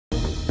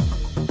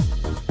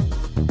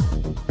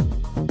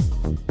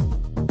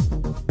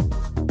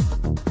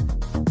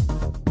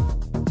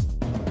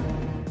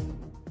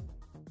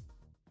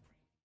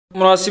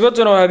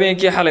munaasabaddan oo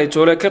habeenkii xalay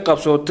toole ka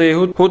qabsootay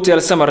hotel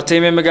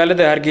Sameeyay ee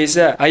magaalada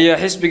Hargeysa ayaa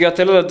xisbiga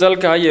talada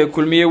dalka Haya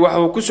Kulmiye waxa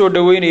uu ku soo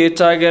dhaweynayay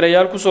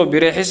taageerayaal ku soo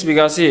biiray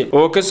xisbigaasi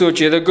oo ka soo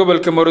jeeda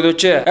gobolka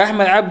Maroodijeex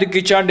Axmed Cabdi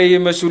Gijaandhe iyo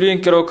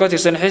mas'uuliyiin kale oo ka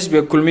tirsan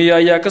xisbiga Kulmiye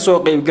ayaa ka soo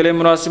qayb galay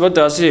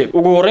munaasabadaasi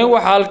ugu horeyn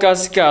waxa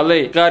halkaas ka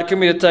hadlay qaar ka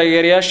mid ah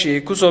taageerayaashii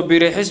ku soo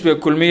biiray xisbiga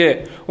Kulmiye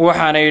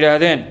waxaana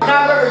yiraahdeen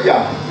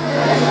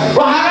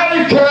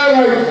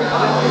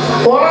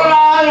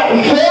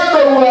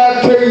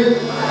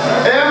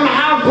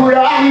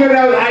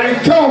أحمد على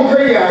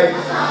التوفيق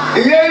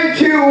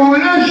يجي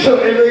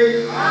ونسعي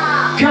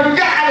كم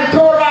قاعد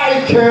توراي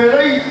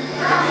كاري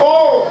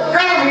أو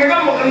قام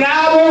يقام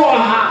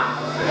نابوها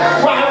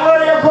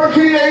وحول يقول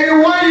كذا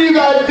وين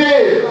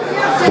قاعدة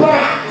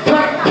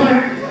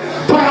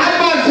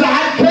فرحان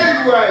ساعات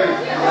كذوي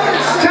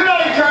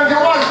تلاقي كان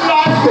جواز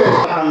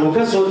لاسه عن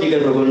مكسر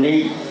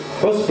يقربوني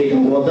حسبي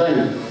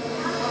وطني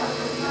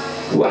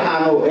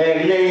وحنو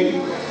أغني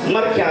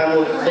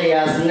مركانو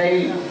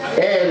قياسني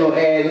إنه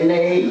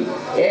أغني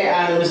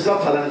أنا مسلم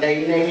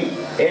فلاني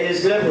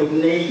مسلم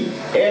رجني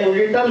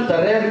يدم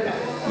ترى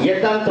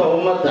يدم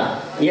تومتا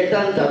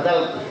يدم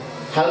تدل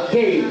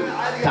هالكي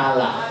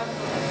تالا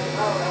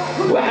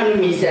وحنو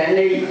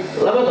ميزاني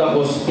لبضع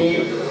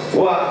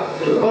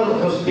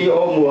حسبي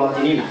أو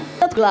مواطنين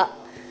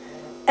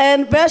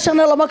إن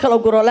باشنا لما كلا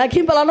جرا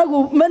لكن بلنا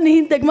من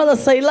هندك ماذا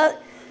سيلا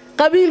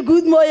قبيل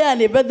جود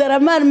موياني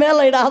بدرمان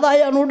مالا يراهدا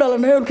يا نودا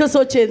لنا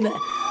يركزوا كذا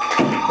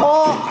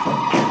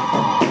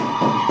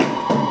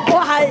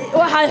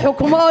waxay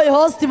xukuumaha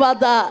hoosti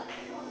baada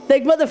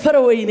degmada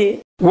Faraweyne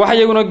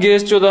waxayaguna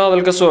geestooda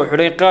hadalka soo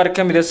xidhay qaar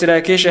ka mid ah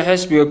saraakiisha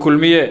xisbiga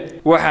Kulmiye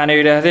waxaana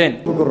yiraahdeen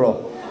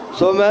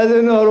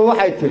Soomaalida hore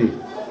waxay tiri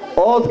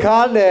ood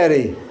ka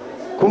dheeray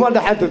kuma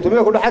dhaxantirto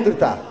ma ku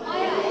dhaxantirtaa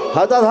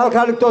hadaad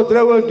halka dhigto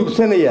tira waan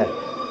dugsanaya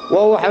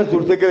waa waxaan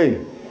suurtagelayn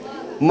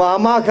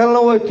maama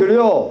kalena way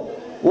tiriyo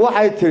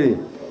waxay tiri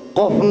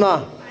qofna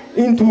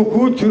intuu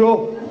ku jiro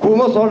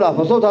kuma soo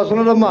dhaafo soo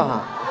taasuna dhamaaha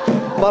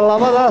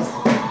labadaas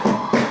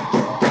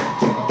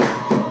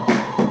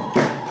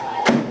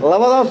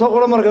oo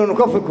qolo markaynu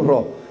ka fikiro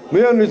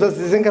miyaynu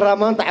isasiisan karaa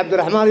maanta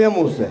Cabdiraxmaan iyo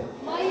Muuse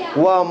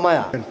waa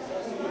maya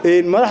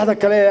madaxda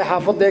kale ee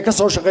xaafadda ee ka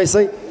soo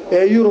shaqeysay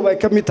ee Yurub ay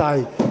ka mid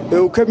tahay ee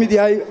uu ka mid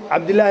yahay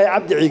Cabdilaahi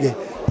Cabdi Cige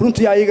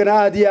runtii ayagana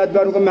aad iyo aad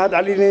baan uga mahad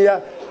celinayaa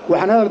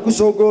waxaan hadal ku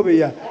soo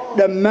goobayaa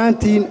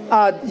dhammaantiin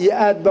aad iyo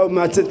aad baa u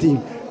mahadsantiin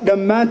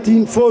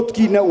dhammaantiin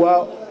foodkiina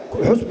waa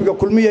xisbiga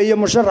Kulmiye iyo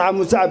musharaxa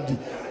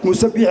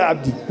Muuse Biixi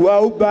Cabdi waa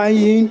u baahan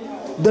yihiin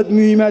dad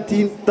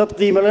muhiimaatiin dad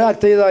qiimo leh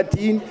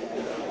agtaydatiin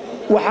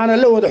waxaana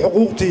la wada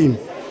xuquuqtiin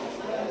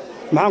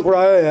maxaan ku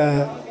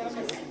rahay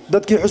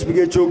dadkii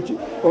xisbiga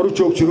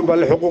joog jiru baa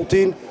la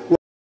xuquuqtiin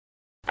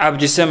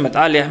Cabdi Samed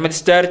Ali Ahmed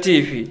Star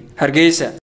TV Hargeysa